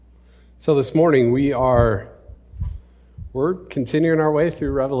So this morning we're continuing our way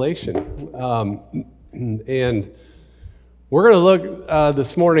through Revelation, and we're going to look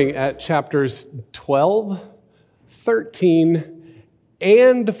this morning at chapters 12, 13,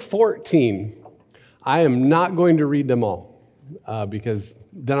 and 14. I am not going to read them all because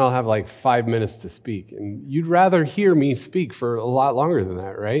then I'll have like 5 minutes to speak, and you'd rather hear me speak for a lot longer than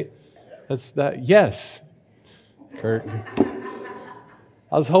that, right? Yes, Kurt.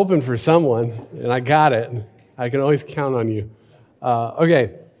 I was hoping for someone, and I got it. I can always count on you.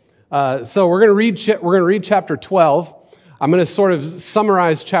 Okay, so we're going to read chapter 12. I'm going to sort of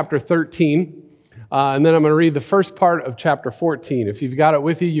summarize chapter 13, and then I'm going to read the first part of chapter 14. If you've got it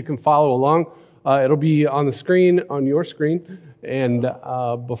with you, you can follow along. It'll be on the screen, on your screen. And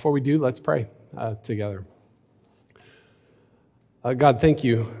before we do, let's pray together. God, thank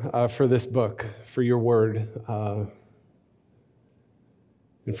you for this book, for your word.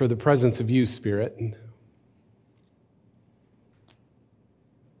 And for the presence of you, Spirit.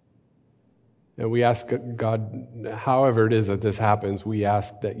 And we ask, God, however it is that this happens, we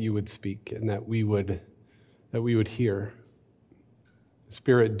ask that you would speak and that we would hear.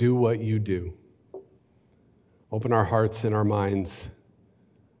 Spirit, do what you do. Open our hearts and our minds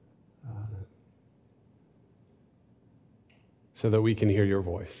so that we can hear your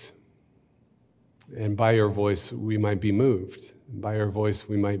voice. And by your voice, we might be moved. By your voice,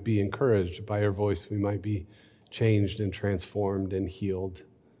 we might be encouraged. By your voice, we might be changed and transformed and healed.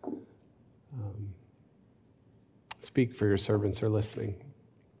 Speak, for your servants are listening.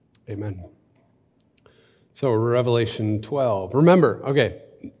 Amen. So, Revelation 12. Remember, okay,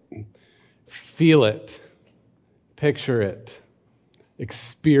 feel it, picture it,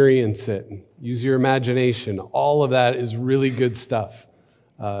 experience it, use your imagination. All of that is really good stuff.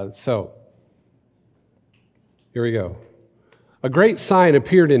 So, here we go. A great sign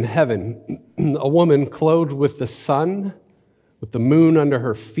appeared in heaven, a woman clothed with the sun, with the moon under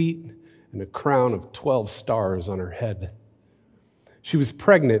her feet, and a crown of 12 stars on her head. She was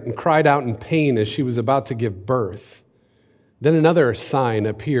pregnant and cried out in pain as she was about to give birth. Then another sign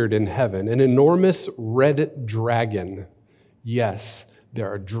appeared in heaven, an enormous red dragon. Yes,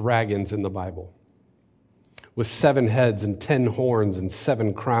 there are dragons in the Bible. With 7 heads and 10 horns and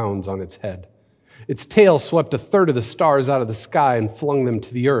 7 crowns on its head. Its tail swept a third of the stars out of the sky and flung them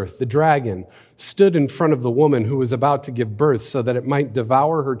to the earth. The dragon stood in front of the woman who was about to give birth so that it might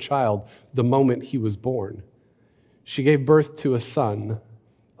devour her child the moment he was born. She gave birth to a son,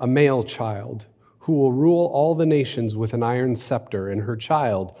 a male child, who will rule all the nations with an iron scepter, and her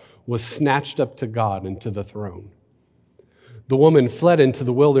child was snatched up to God and to the throne. The woman fled into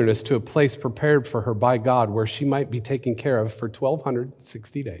the wilderness to a place prepared for her by God where she might be taken care of for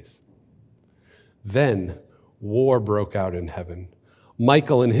 1,260 days. Then war broke out in heaven.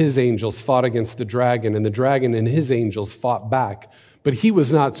 Michael and his angels fought against the dragon, and the dragon and his angels fought back. But he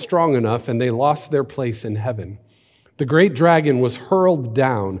was not strong enough, and they lost their place in heaven. The great dragon was hurled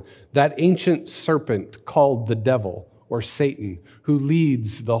down, that ancient serpent called the devil, or Satan, who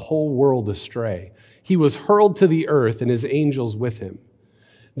leads the whole world astray. He was hurled to the earth, and his angels with him.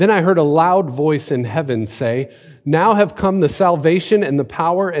 Then I heard a loud voice in heaven say, "Now have come the salvation and the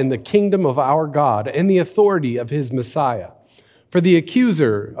power and the kingdom of our God and the authority of his Messiah. For the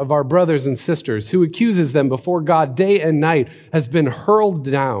accuser of our brothers and sisters, who accuses them before God day and night, has been hurled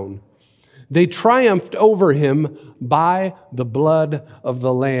down. They triumphed over him by the blood of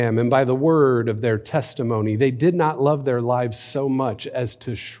the Lamb and by the word of their testimony. They did not love their lives so much as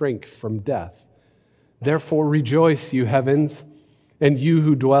to shrink from death. Therefore rejoice, you heavens, and you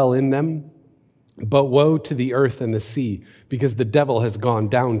who dwell in them. But woe to the earth and the sea, because the devil has gone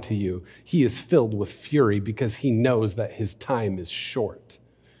down to you. He is filled with fury because he knows that his time is short."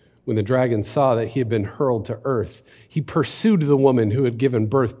 When the dragon saw that he had been hurled to earth, he pursued the woman who had given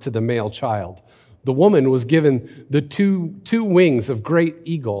birth to the male child. The woman was given the two wings of great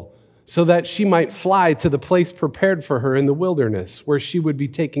eagle, so that she might fly to the place prepared for her in the wilderness, where she would be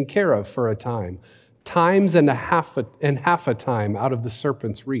taken care of for a time, times and half a time out of the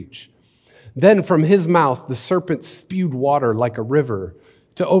serpent's reach. Then from his mouth the serpent spewed water like a river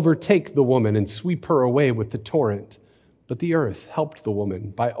to overtake the woman and sweep her away with the torrent. But the earth helped the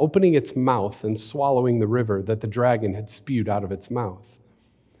woman by opening its mouth and swallowing the river that the dragon had spewed out of its mouth.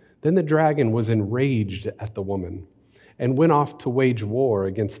 Then the dragon was enraged at the woman and went off to wage war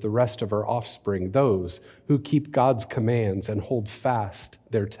against the rest of her offspring, those who keep God's commands and hold fast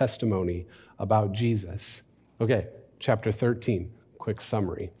their testimony about Jesus. Okay, chapter 13, quick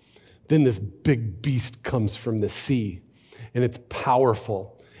summary. Then this big beast comes from the sea, and it's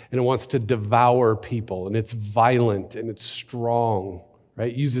powerful, and it wants to devour people, and it's violent, and it's strong,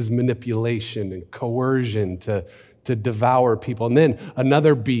 right? It uses manipulation and coercion to devour people. And then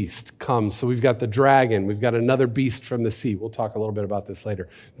another beast comes. So we've got the dragon. We've got another beast from the sea. We'll talk a little bit about this later.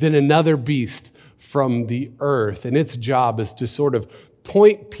 Then another beast from the earth. And its job is to sort of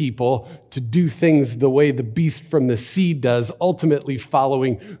point people to do things the way the beast from the sea does, ultimately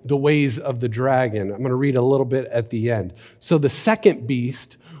following the ways of the dragon. I'm going to read a little bit at the end. So the second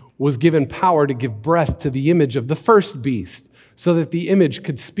beast was given power to give breath to the image of the first beast, so that the image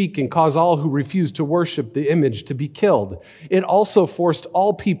could speak and cause all who refused to worship the image to be killed. It also forced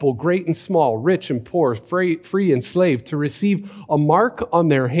all people, great and small, rich and poor, free and slave, to receive a mark on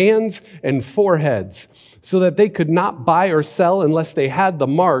their hands and foreheads, so that they could not buy or sell unless they had the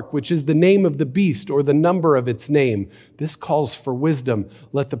mark, which is the name of the beast or the number of its name. This calls for wisdom.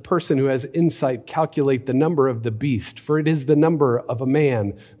 Let the person who has insight calculate the number of the beast, for it is the number of a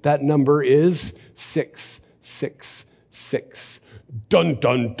man. That number is 666. Dun,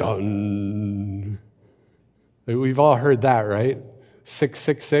 dun, dun. We've all heard that, right?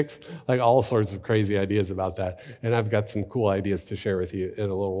 666, like all sorts of crazy ideas about that. And I've got some cool ideas to share with you in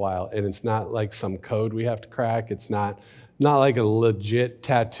a little while. And it's not like some code we have to crack. It's not like a legit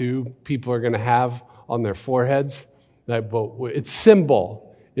tattoo people are going to have on their foreheads. But it's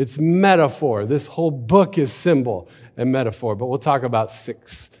symbol. It's metaphor. This whole book is symbol and metaphor. But we'll talk about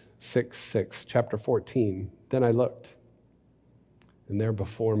 666, chapter 14. Then I looked, and there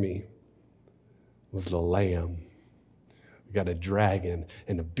before me was the Lamb. We got a dragon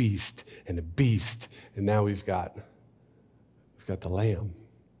and a beast, and now we've got the Lamb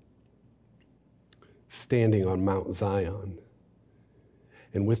standing on Mount Zion.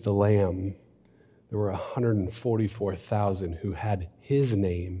 And with the Lamb, there were 144,000 who had his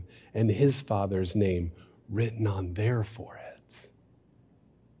name and his Father's name written on their foreheads.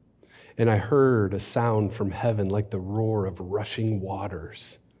 And I heard a sound from heaven like the roar of rushing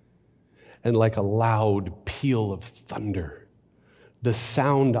waters and like a loud peal of thunder. The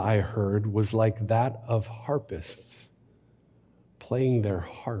sound I heard was like that of harpists playing their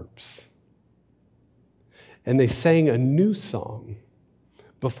harps. And they sang a new song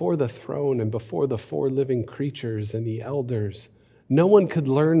before the throne and before the four living creatures and the elders. No one could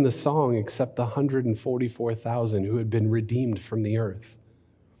learn the song except the 144,000 who had been redeemed from the earth.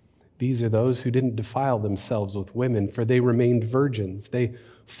 These are those who didn't defile themselves with women, for they remained virgins. They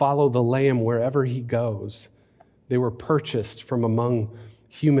follow the Lamb wherever he goes. They were purchased from among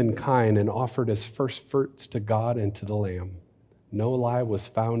humankind and offered as first fruits to God and to the Lamb. No lie was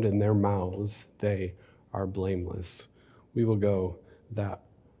found in their mouths. They are blameless. We will go that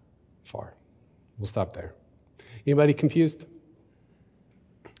far. We'll stop there. Anybody confused?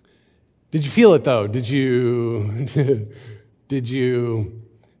 Did you feel it though? Did you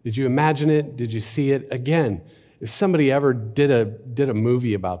imagine it? Did you see it? Again, if somebody ever did a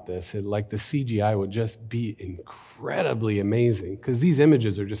movie about this, the CGI would just be incredibly amazing because these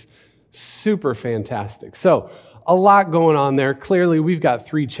images are just super fantastic. So a lot going on there. Clearly, we've got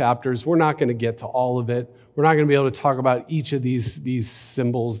 3 chapters. We're not going to get to all of it. We're not going to be able to talk about each of these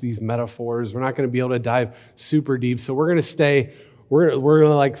symbols, these metaphors. We're not going to be able to dive super deep. So we're going to stay. We're going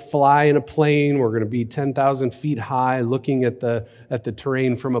to like fly in a plane. We're going to be 10,000 feet high, looking at the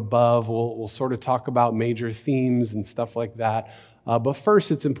terrain from above. We'll sort of talk about major themes and stuff like that. But first,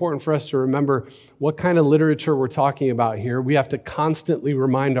 it's important for us to remember what kind of literature we're talking about here. We have to constantly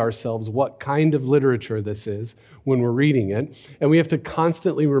remind ourselves what kind of literature this is when we're reading it. And we have to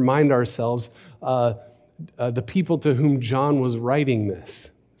constantly remind ourselves the people to whom John was writing this.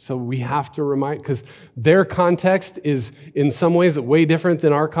 So we have to remind, because their context is in some ways way different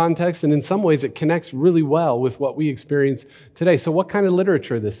than our context, and in some ways it connects really well with what we experience today. So what kind of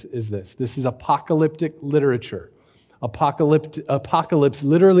literature is this? This is apocalyptic literature. Apocalypse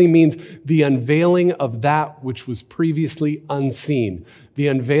literally means the unveiling of that which was previously unseen, the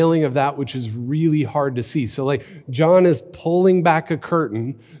unveiling of that which is really hard to see. So like John is pulling back a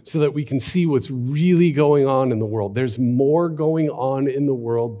curtain so that we can see what's really going on in the world. There's more going on in the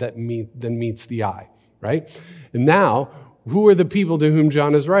world than meets the eye, right? And now, who are the people to whom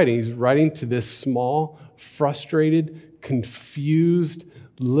John is writing? He's writing to this small, frustrated, confused,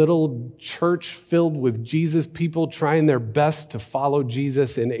 little church filled with Jesus people trying their best to follow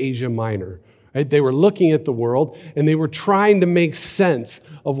Jesus in Asia Minor. Right? They were looking at the world and they were trying to make sense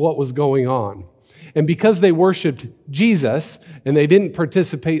of what was going on. And because they worshiped Jesus and they didn't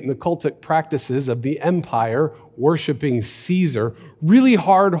participate in the cultic practices of the empire worshiping Caesar, really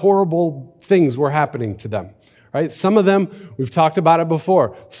hard, horrible things were happening to them. right? Some of them, we've talked about it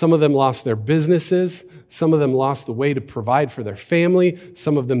before, some of them lost their businesses, some of them lost the way to provide for their family,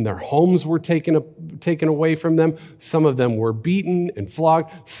 some of them, their homes were taken away from them, some of them were beaten and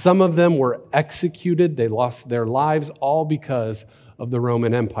flogged, some of them were executed, they lost their lives, all because of the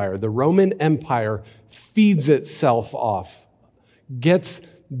Roman Empire. The Roman Empire feeds itself off, gets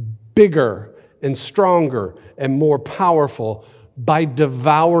bigger and stronger and more powerful by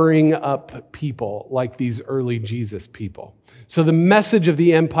devouring up people like these early Jesus people. So the message of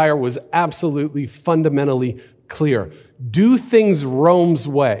the empire was absolutely fundamentally clear. Do things Rome's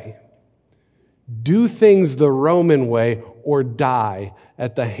way. Do things the Roman way or die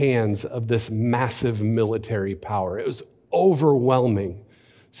at the hands of this massive military power. It was overwhelming.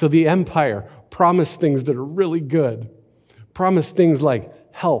 So the empire promised things that are really good. Promised things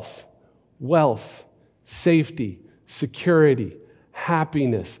like health, wealth, safety, security,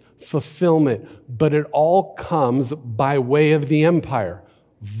 happiness, fulfillment, but it all comes by way of the empire.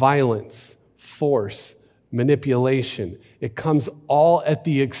 Violence, force, manipulation. It comes all at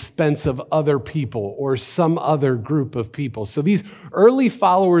the expense of other people or some other group of people. So these early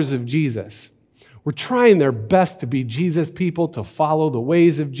followers of Jesus were trying their best to be Jesus people, to follow the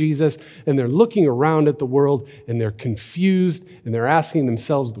ways of Jesus, and they're looking around at the world and they're confused and they're asking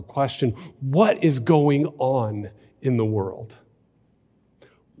themselves the question, what is going on in the world?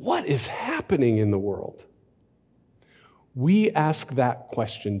 What is happening in the world? We ask that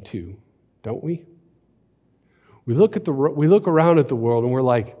question too, don't we? We look around at the world and we're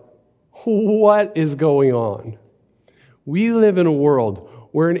like, what is going on? We live in a world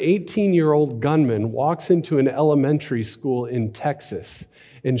where an 18-year-old gunman walks into an elementary school in Texas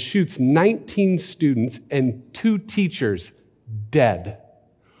and shoots 19 students and 2 teachers dead,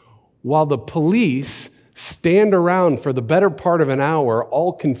 while the police stand around for the better part of an hour,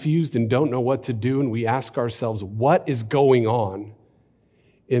 all confused and don't know what to do, and we ask ourselves, what is going on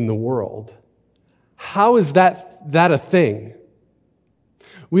in the world? How is that a thing?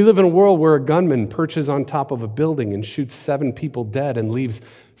 We live in a world where a gunman perches on top of a building and shoots 7 people dead and leaves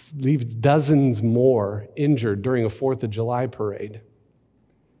dozens more injured during a 4th of July parade.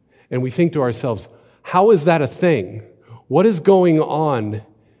 And we think to ourselves, how is that a thing? What is going on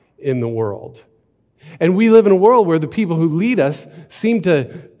in the world? And we live in a world where the people who lead us seem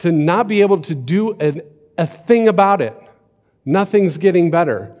to not be able to do a thing about it. Nothing's getting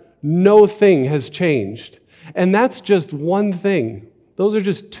better. No thing has changed. And that's just one thing. Those are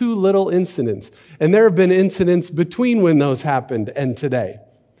just 2 little incidents. And there have been incidents between when those happened and today.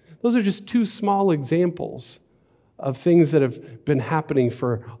 Those are just 2 small examples of things that have been happening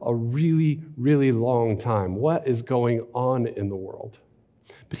for a really, really long time. What is going on in the world?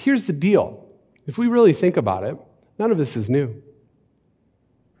 But here's the deal. If we really think about it, none of this is new.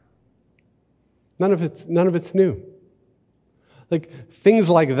 None of it's new. Like, things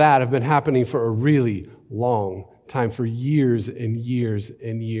like that have been happening for a really long time, for years and years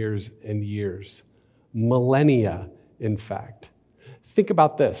and years and years. Millennia, in fact. Think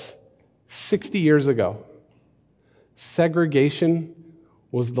about this. 60 years ago, segregation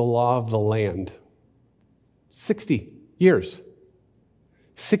was the law of the land. 60 years.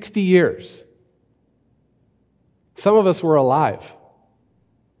 60 years. Some of us were alive.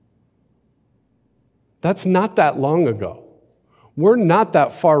 That's not that long ago. We're not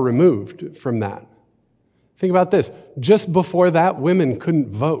that far removed from that. Think about this. Just before that, women couldn't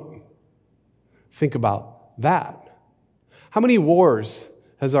vote. Think about that. How many wars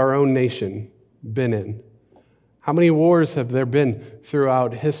has our own nation been in? How many wars have there been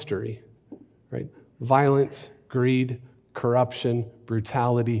throughout history? Right? Violence, greed, corruption,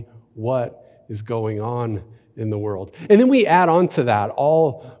 brutality. What is going on in the world? And then we add on to that,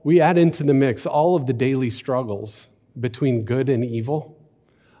 we add into the mix all of the daily struggles between good and evil,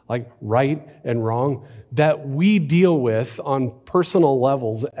 like right and wrong, that we deal with on personal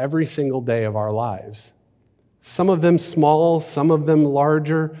levels every single day of our lives. Some of them small, some of them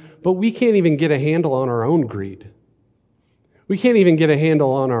larger, but we can't even get a handle on our own greed. We can't even get a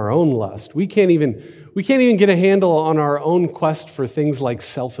handle on our own lust. We can't even get a handle on our own quest for things like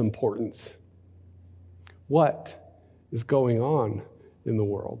self-importance. What is going on in the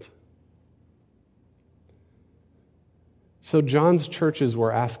world? So John's churches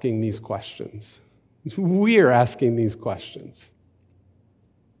were asking these questions. We are asking these questions.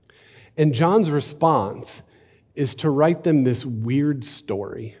 And John's response is to write them this weird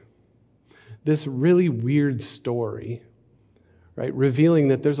story, this really weird story, right? Revealing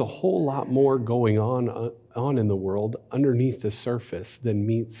that there's a whole lot more going on in the world underneath the surface than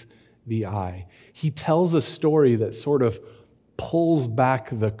meets the eye. He tells a story that sort of pulls back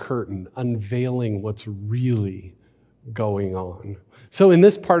the curtain, unveiling what's really going on. So in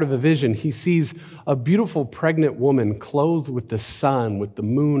this part of the vision, he sees a beautiful pregnant woman clothed with the sun, with the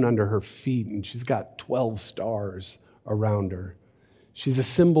moon under her feet, and she's got 12 stars around her. She's a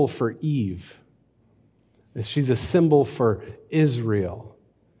symbol for Eve. She's a symbol for Israel.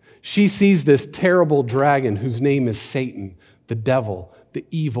 She sees this terrible dragon whose name is Satan, the devil, the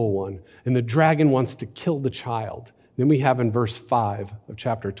evil one, and the dragon wants to kill the child. Then we have in verse 5 of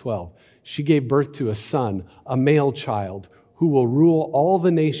chapter 12, she gave birth to a son, a male child, who will rule all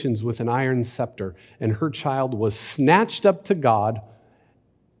the nations with an iron scepter, and her child was snatched up to God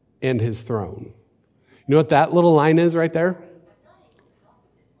and his throne. You know what that little line is right there?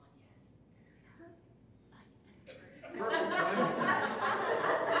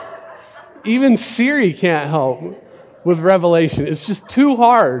 Even Siri can't help with Revelation. It's just too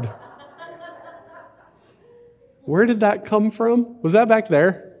hard. Where did that come from? Was that back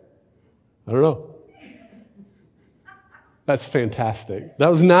there? I don't know. That's fantastic. That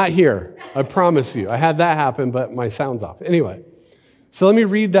was not here. I promise you. I had that happen, but my sound's off. Anyway, so let me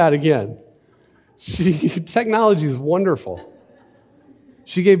read that again. Technology is wonderful.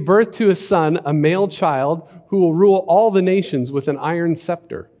 She gave birth to a son, a male child, who will rule all the nations with an iron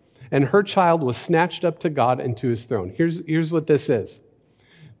scepter. And her child was snatched up to God and to his throne. Here's what this is.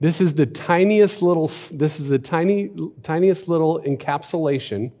 This is the tiniest little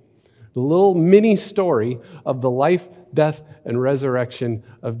encapsulation, the little mini story of the life, death, and resurrection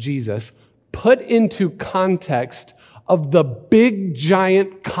of Jesus, put into context of the big,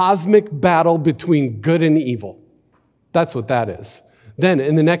 giant, cosmic battle between good and evil. That's what that is. Then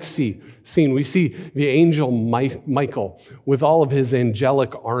in the next scene, we see the angel Michael with all of his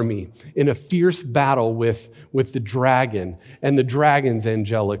angelic army in a fierce battle with the dragon and the dragon's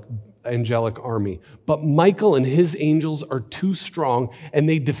angelic army. But Michael and his angels are too strong, and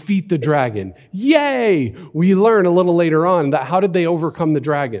they defeat the dragon. Yay! We learn a little later on that how did they overcome the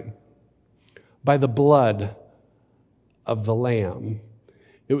dragon? By the blood of the Lamb.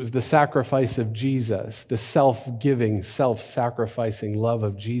 It was the sacrifice of Jesus, the self-giving, self-sacrificing love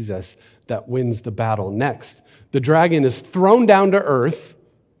of Jesus that wins the battle. Next, the dragon is thrown down to earth.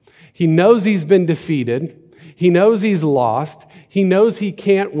 He knows he's been defeated. He knows he's lost. He knows he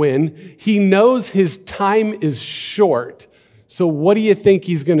can't win. He knows his time is short. So what do you think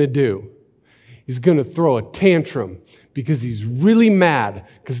he's going to do? He's going to throw a tantrum because he's really mad,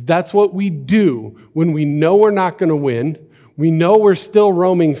 because that's what we do when we know we're not going to win. We know we're still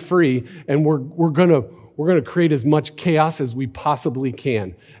roaming free, and we're going to create as much chaos as we possibly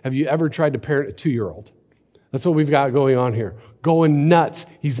can. Have you ever tried to parent a 2-year-old? That's what we've got going on here. Going nuts.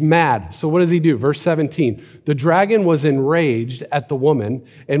 He's mad. So what does he do? Verse 17. The dragon was enraged at the woman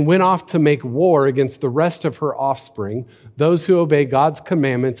and went off to make war against the rest of her offspring, those who obey God's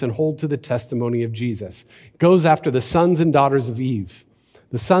commandments and hold to the testimony of Jesus. Goes after the sons and daughters of Eve,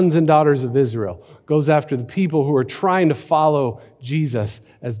 the sons and daughters of Israel. Goes after the people who are trying to follow Jesus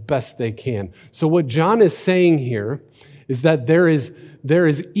as best they can. So what John is saying here is that there is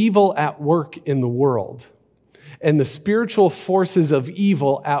evil at work in the world. And the spiritual forces of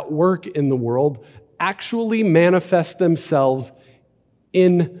evil at work in the world actually manifest themselves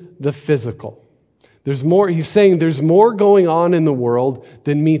in the physical. He's saying there's more going on in the world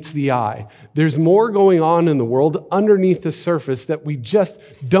than meets the eye. There's more going on in the world underneath the surface that we just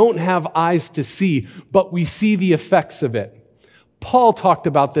don't have eyes to see, but we see the effects of it. Paul talked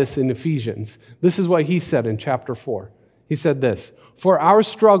about this in Ephesians. This is what he said in chapter 4. He said this, "For our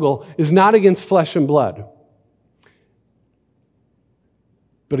struggle is not against flesh and blood,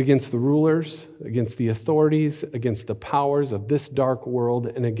 but against the rulers, against the authorities, against the powers of this dark world,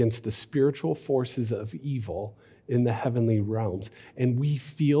 and against the spiritual forces of evil in the heavenly realms." And we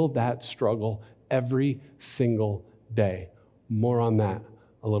feel that struggle every single day. More on that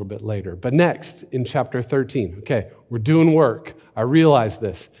a little bit later. But next, in chapter 13, okay, we're doing work. I realize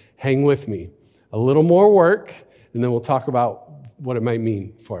this. Hang with me. A little more work, and then we'll talk about what it might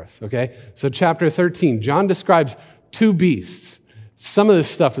mean for us, okay? So chapter 13, John describes 2 beasts. Some of this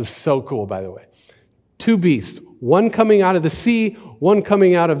stuff is so cool, by the way. 2 beasts, one coming out of the sea, one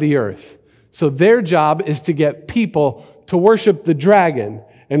coming out of the earth. So their job is to get people to worship the dragon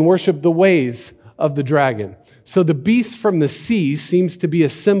and worship the ways of the dragon. So the beast from the sea seems to be a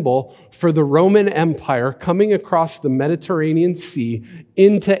symbol for the Roman Empire coming across the Mediterranean Sea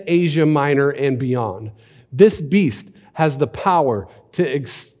into Asia Minor and beyond. This beast has the power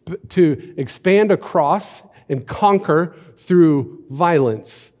to expand across and conquer through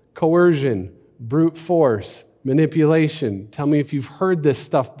violence, coercion, brute force, manipulation. Tell me if you've heard this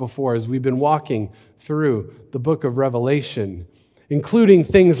stuff before as we've been walking through the book of Revelation, including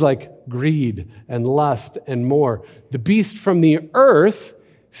things like greed and lust and more. The beast from the earth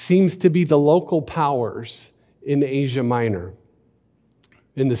seems to be the local powers in Asia Minor,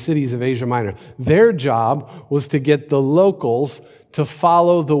 in the cities of Asia Minor. Their job was to get the locals to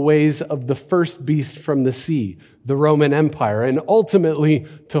follow the ways of the first beast from the sea, the Roman Empire, and ultimately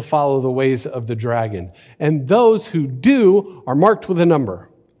to follow the ways of the dragon. And those who do are marked with a number.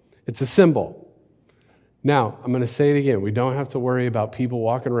 It's a symbol. Now, I'm going to say it again. We don't have to worry about people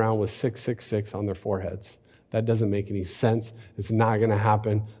walking around with 666 on their foreheads. That doesn't make any sense. It's not going to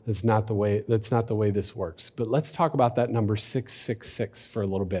happen. That's not the way this works. But let's talk about that number 666 for a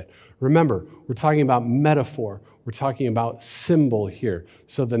little bit. Remember, we're talking about metaphor. We're talking about symbol here.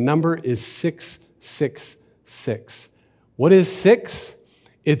 So the number is 666. What is 6?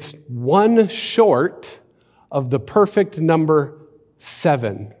 It's one short of the perfect number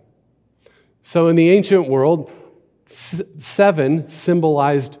 7. So in the ancient world, 7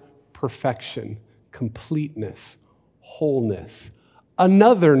 symbolized perfection, completeness, wholeness.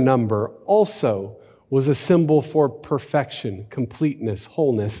 Another number also was a symbol for perfection, completeness,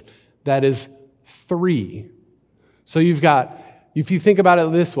 wholeness. That is 3. So you've got, if you think about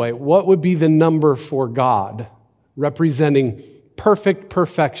it this way, what would be the number for God representing perfect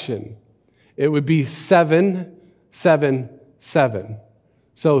perfection? It would be 7, 7, 7.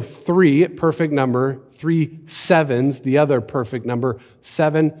 So 3, perfect number, 3 sevens, the other perfect number,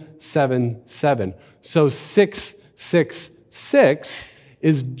 7, 7, 7. So 6, 6, 6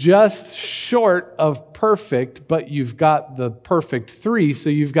 is just short of perfect, but you've got the perfect 3, so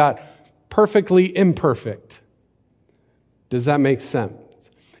you've got perfectly imperfect. Does that make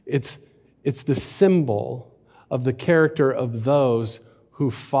sense? It's the symbol of the character of those who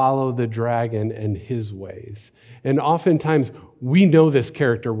follow the dragon and his ways. And oftentimes, we know this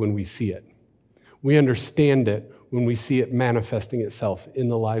character when we see it. We understand it when we see it manifesting itself in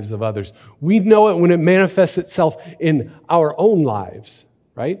the lives of others. We know it when it manifests itself in our own lives,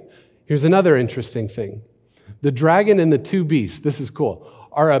 right? Here's another interesting thing. The dragon and the 2 beasts, this is cool,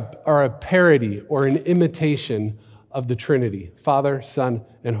 are a parody or an imitation of the Trinity, Father, Son,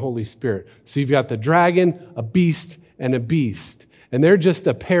 and Holy Spirit. So you've got the dragon, a beast, and a beast. And they're just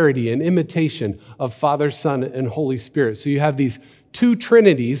a parody, an imitation of Father, Son, and Holy Spirit. So you have these 2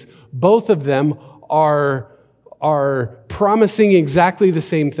 trinities. Both of them are promising exactly the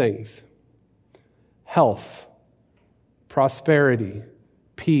same things. Health, prosperity,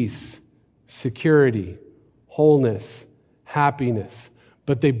 peace, security, wholeness, happiness.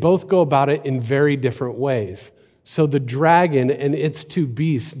 But they both go about it in very different ways. So the dragon and its 2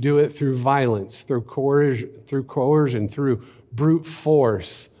 beasts do it through violence, through coercion, through brute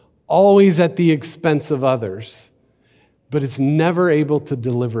force, always at the expense of others. But it's never able to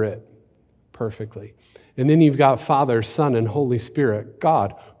deliver it perfectly. And then you've got Father, Son, and Holy Spirit.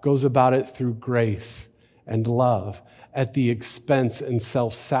 God goes about it through grace and love at the expense and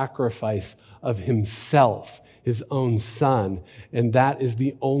self-sacrifice of himself, his own Son. And that is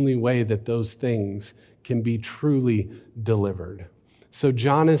the only way that those things can be truly delivered. So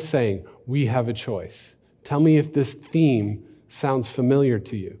John is saying, we have a choice. Tell me if this theme sounds familiar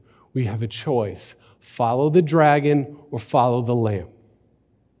to you. We have a choice. Follow the dragon or follow the lamb.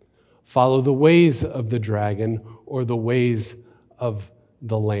 Follow the ways of the dragon or the ways of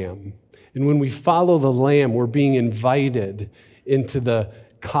the lamb. And when we follow the lamb, we're being invited into the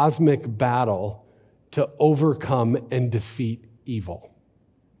cosmic battle to overcome and defeat evil.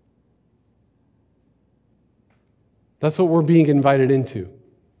 That's what we're being invited into.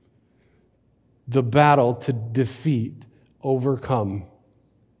 The battle to defeat, overcome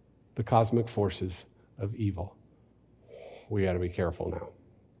the cosmic forces of evil. We got to be careful now.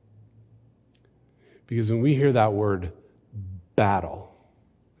 Because when we hear that word battle,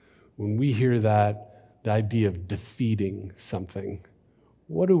 when we hear that, the idea of defeating something,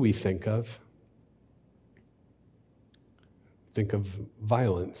 what do we think of? Think of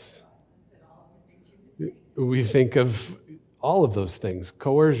violence. We think of all of those things,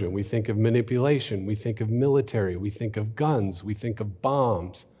 coercion. We think of manipulation. We think of military. We think of guns. We think of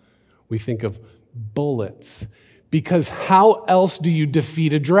bombs. We think of bullets. Because how else do you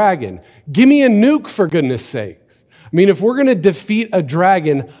defeat a dragon? Give me a nuke, for goodness sakes. I mean, if we're going to defeat a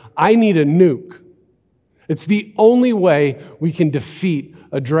dragon, I need a nuke. It's the only way we can defeat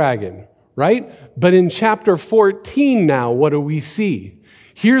a dragon, right? But in chapter 14 now, what do we see?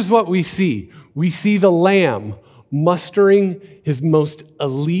 Here's what we see. We see the Lamb mustering his most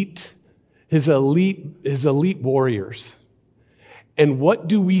elite warriors. And what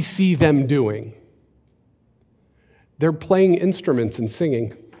do we see them doing? They're playing instruments and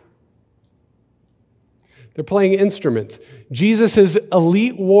singing. They're playing instruments. Jesus'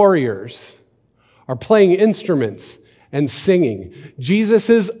 elite warriors are playing instruments and singing.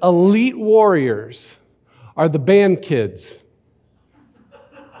 Jesus' elite warriors are the band kids,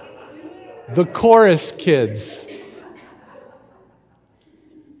 the chorus kids,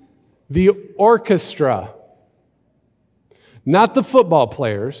 the orchestra, not the football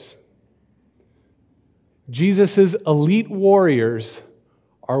players. Jesus' elite warriors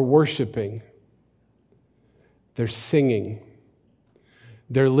are worshiping. They're singing.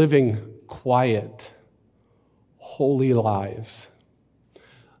 They're living quiet, holy lives.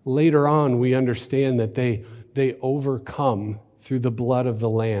 Later on, we understand that they overcome through the blood of the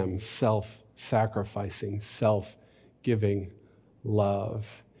Lamb, self-sacrificing, self-giving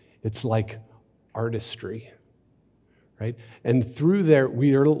love. It's like artistry, right? And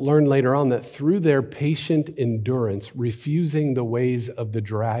we learn later on that through their patient endurance, refusing the ways of the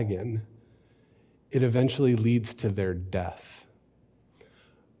dragon, it eventually leads to their death.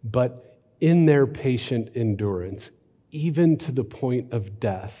 But in their patient endurance, even to the point of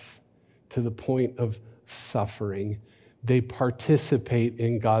death, to the point of suffering, they participate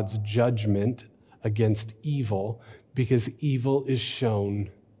in God's judgment against evil because evil is shown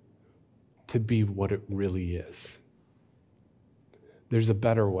to be what it really is. There's a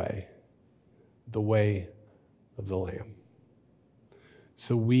better way, the way of the Lamb.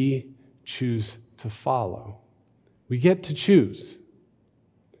 So we choose to follow. We get to choose.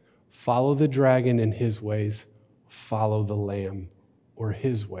 Follow the dragon in his ways, follow the Lamb or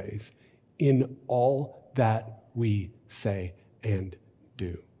his ways in all that we say and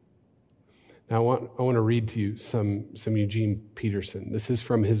do. Now I want to read to you some Eugene Peterson. This is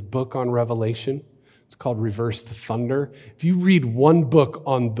from his book on Revelation. It's called Reversed Thunder. If you read one book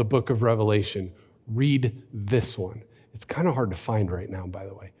on the book of Revelation, read this one. It's kind of hard to find right now, by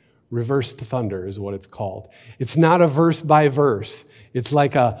the way. Reversed Thunder is what it's called. It's not a verse by verse. It's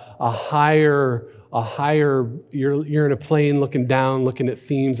like a higher, you're in a plane looking down, looking at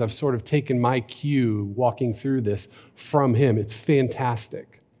themes. I've sort of taken my cue walking through this from him. It's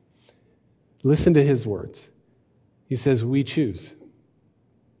fantastic. Listen to his words. He says, we choose.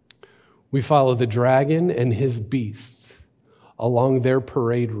 We follow the dragon and his beasts along their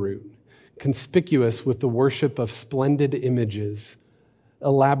parade route, conspicuous with the worship of splendid images,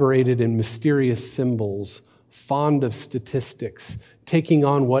 elaborated in mysterious symbols, fond of statistics, taking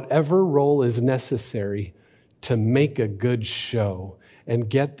on whatever role is necessary to make a good show and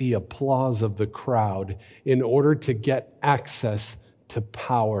get the applause of the crowd in order to get access to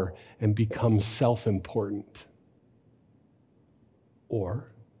power and become self-important.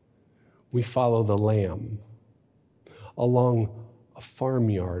 Or we follow the Lamb along a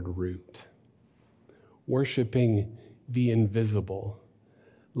farmyard route, worshiping the invisible,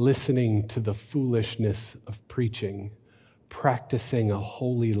 listening to the foolishness of preaching, practicing a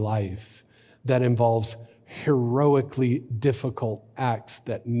holy life that involves heroically difficult acts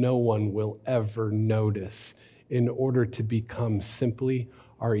that no one will ever notice in order to become simply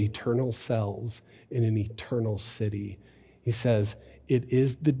our eternal selves in an eternal city. He says, it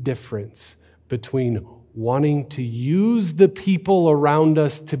is the difference between wanting to use the people around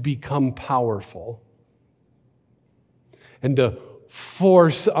us to become powerful and to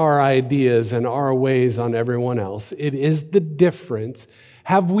force our ideas and our ways on everyone else. It is the difference.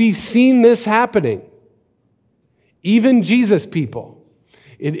 Have we seen this happening? Even Jesus people.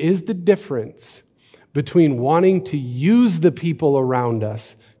 It is the difference between wanting to use the people around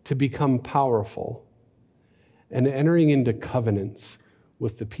us to become powerful and entering into covenants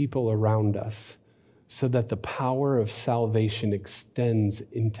with the people around us so that the power of salvation extends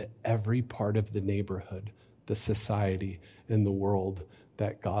into every part of the neighborhood, the society, and the world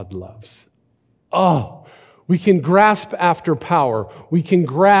that God loves. Oh, we can grasp after power. We can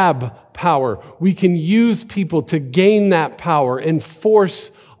grab power. We can use people to gain that power and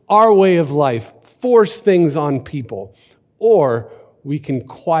force our way of life, force things on people. Or we can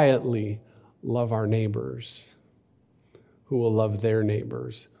quietly love our neighbors, who will love their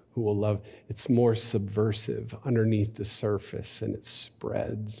neighbors, who will love. It's more subversive underneath the surface, and it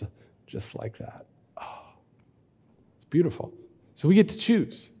spreads just like that. Oh, it's beautiful. So we get to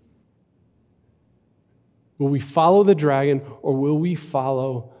choose. Will we follow the dragon or will we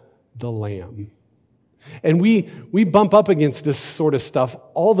follow the Lamb? And we bump up against this sort of stuff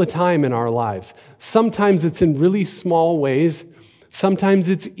all the time in our lives. Sometimes it's in really small ways. Sometimes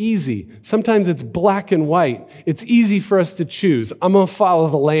it's easy. Sometimes it's black and white. It's easy for us to choose. I'm going to follow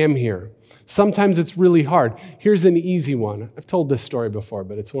the Lamb here. Sometimes it's really hard. Here's an easy one. I've told this story before,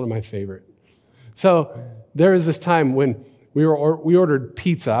 but it's one of my favorite. So there was this time when we ordered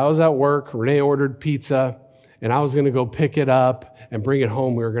pizza. I was at work, Renee ordered pizza, and I was going to go pick it up and bring it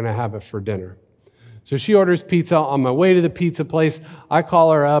home. We were going to have it for dinner. So she orders pizza. On my way to the pizza place, I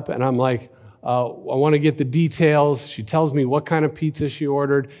call her up, and I'm like, I want to get the details. She tells me what kind of pizza she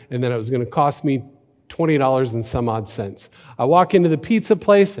ordered, and then it was going to cost me $20 and some odd cents. I walk into the pizza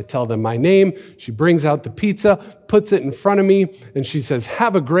place. I tell them my name. She brings out the pizza, puts it in front of me, and she says,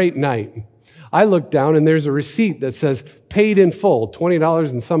 "Have a great night." I look down, and there's a receipt that says, "Paid in full,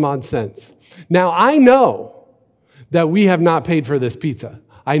 $20 and some odd cents." Now, I know that we have not paid for this pizza.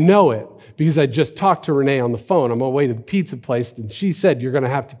 I know it because I just talked to Renee on the phone. I'm on my way to the pizza place, and she said, "You're going to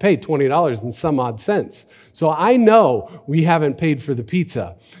have to pay $20 and some odd cents." So I know we haven't paid for the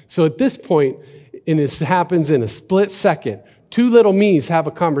pizza. So at this point, and it happens in a split second, two little me's have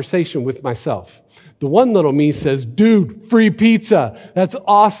a conversation with myself. The one little me says, "Dude, free pizza. That's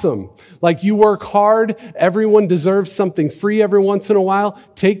awesome. Like, you work hard. Everyone deserves something free every once in a while.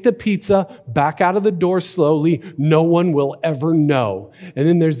 Take the pizza, back out of the door slowly. No one will ever know." And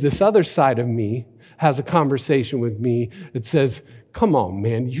then there's this other side of me, has a conversation with me that says, "Come on,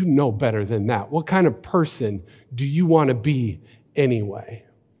 man, you know better than that. What kind of person do you want to be anyway?"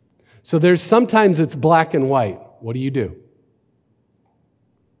 So sometimes it's black and white. What do?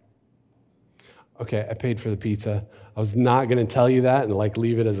 Okay, I paid for the pizza. I was not going to tell you that and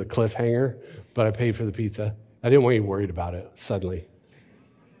leave it as a cliffhanger, but I paid for the pizza. I didn't want you worried about it suddenly.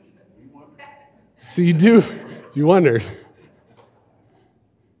 So you wondered.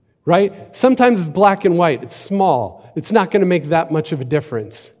 Right? Sometimes it's black and white. It's small. It's not going to make that much of a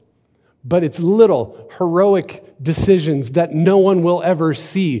difference. But it's little, heroic decisions that no one will ever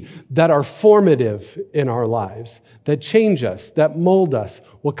see that are formative in our lives, that change us, that mold us.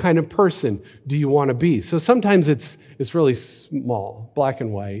 What kind of person do you want to be? So sometimes it's really small, black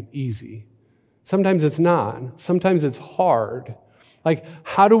and white, easy. Sometimes it's not. Sometimes it's hard. Like,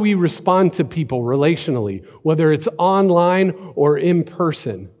 how do we respond to people relationally, whether it's online or in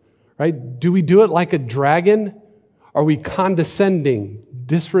person, right? Do we do it like a dragon? Are we condescending,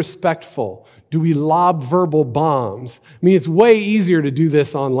 disrespectful? Do we lob verbal bombs? I mean, it's way easier to do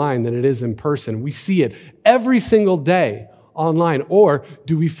this online than it is in person. We see it every single day online. Or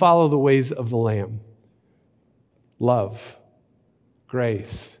do we follow the ways of the Lamb? Love,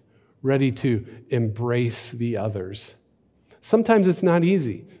 grace, ready to embrace the others. Sometimes it's not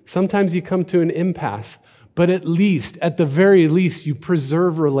easy. Sometimes you come to an impasse, but at the very least, you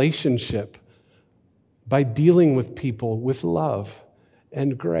preserve relationship by dealing with people with love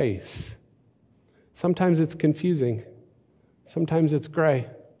and grace. Sometimes it's confusing. Sometimes it's gray.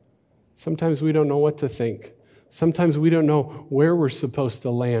 Sometimes we don't know what to think. Sometimes we don't know where we're supposed to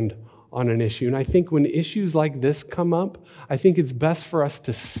land on an issue. And I think when issues like this come up, I think it's best for us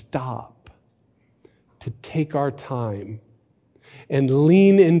to stop, to take our time, and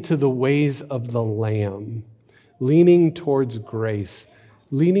lean into the ways of the Lamb, leaning towards grace,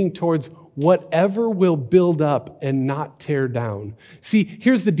 leaning towards whatever will build up and not tear down. See,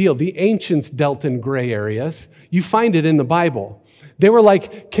 here's the deal. The ancients dealt in gray areas. You find it in the Bible. They were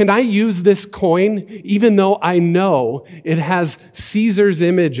like, "Can I use this coin even though I know it has Caesar's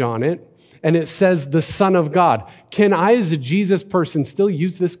image on it and it says the Son of God? Can I, as a Jesus person, still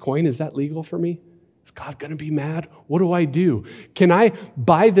use this coin? Is that legal for me? Is God going to be mad? What do I do? Can I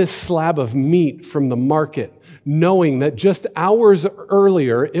buy this slab of meat from the market knowing that just hours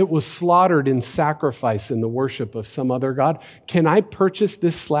earlier it was slaughtered in sacrifice in the worship of some other god? Can I purchase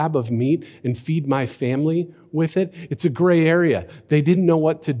this slab of meat and feed my family with it?" It's a gray area. They didn't know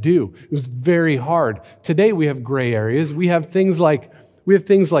what to do. It was very hard. Today we have gray areas. We have things like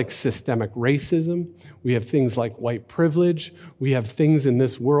systemic racism. We have things like white privilege. We have things in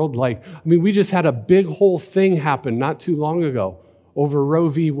this world we just had a big whole thing happen not too long ago over Roe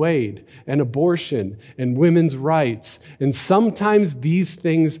v. Wade and abortion and women's rights. And sometimes these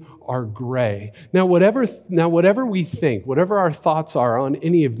things are gray. Now, whatever we think, whatever our thoughts are on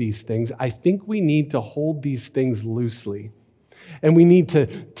any of these things, I think we need to hold these things loosely. And we need to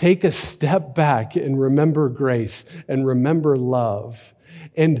take a step back and remember grace and remember love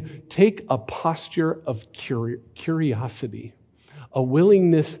and take a posture of curiosity, a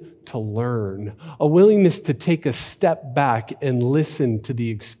willingness to learn, a willingness to take a step back and listen to the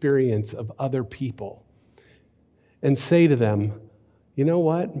experience of other people and say to them, "You know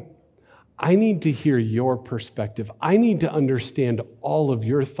what? I need to hear your perspective. I need to understand all of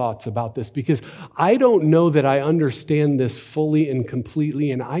your thoughts about this because I don't know that I understand this fully and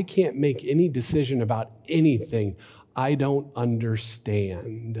completely, and I can't make any decision about anything I don't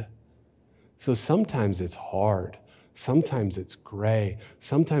understand." So sometimes it's hard. Sometimes it's gray.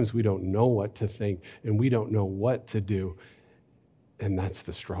 Sometimes we don't know what to think and we don't know what to do. And that's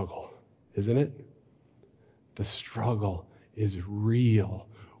the struggle, isn't it? The struggle is real.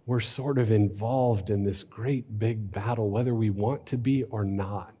 We're sort of involved in this great big battle, whether we want to be or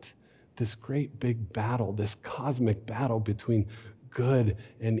not. This great big battle, this cosmic battle between good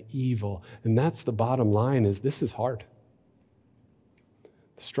and evil. And that's the bottom line, is this is hard.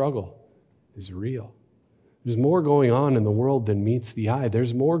 The struggle is real. There's more going on in the world than meets the eye.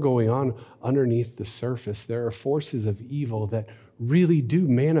 There's more going on underneath the surface. There are forces of evil that really do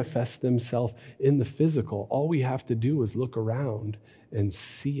manifest themselves in the physical. All we have to do is look around and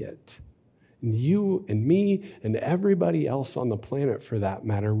see it. And you and me and everybody else on the planet, for that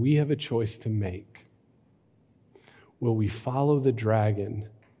matter, we have a choice to make. Will we follow the dragon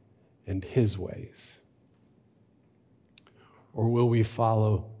and his ways? Or will we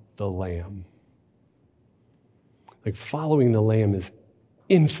follow the Lamb? Like, following the Lamb is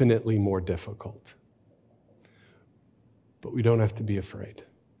infinitely more difficult. But we don't have to be afraid,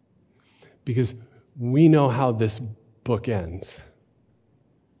 because we know how this book ends.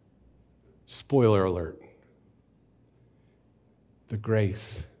 Spoiler alert. The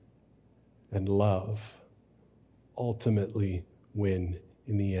grace and love ultimately win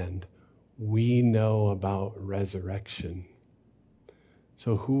in the end. We know about resurrection.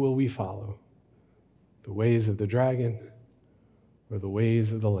 So who will we follow? The ways of the dragon or the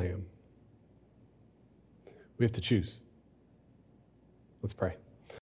ways of the Lamb? We have to choose. Let's pray.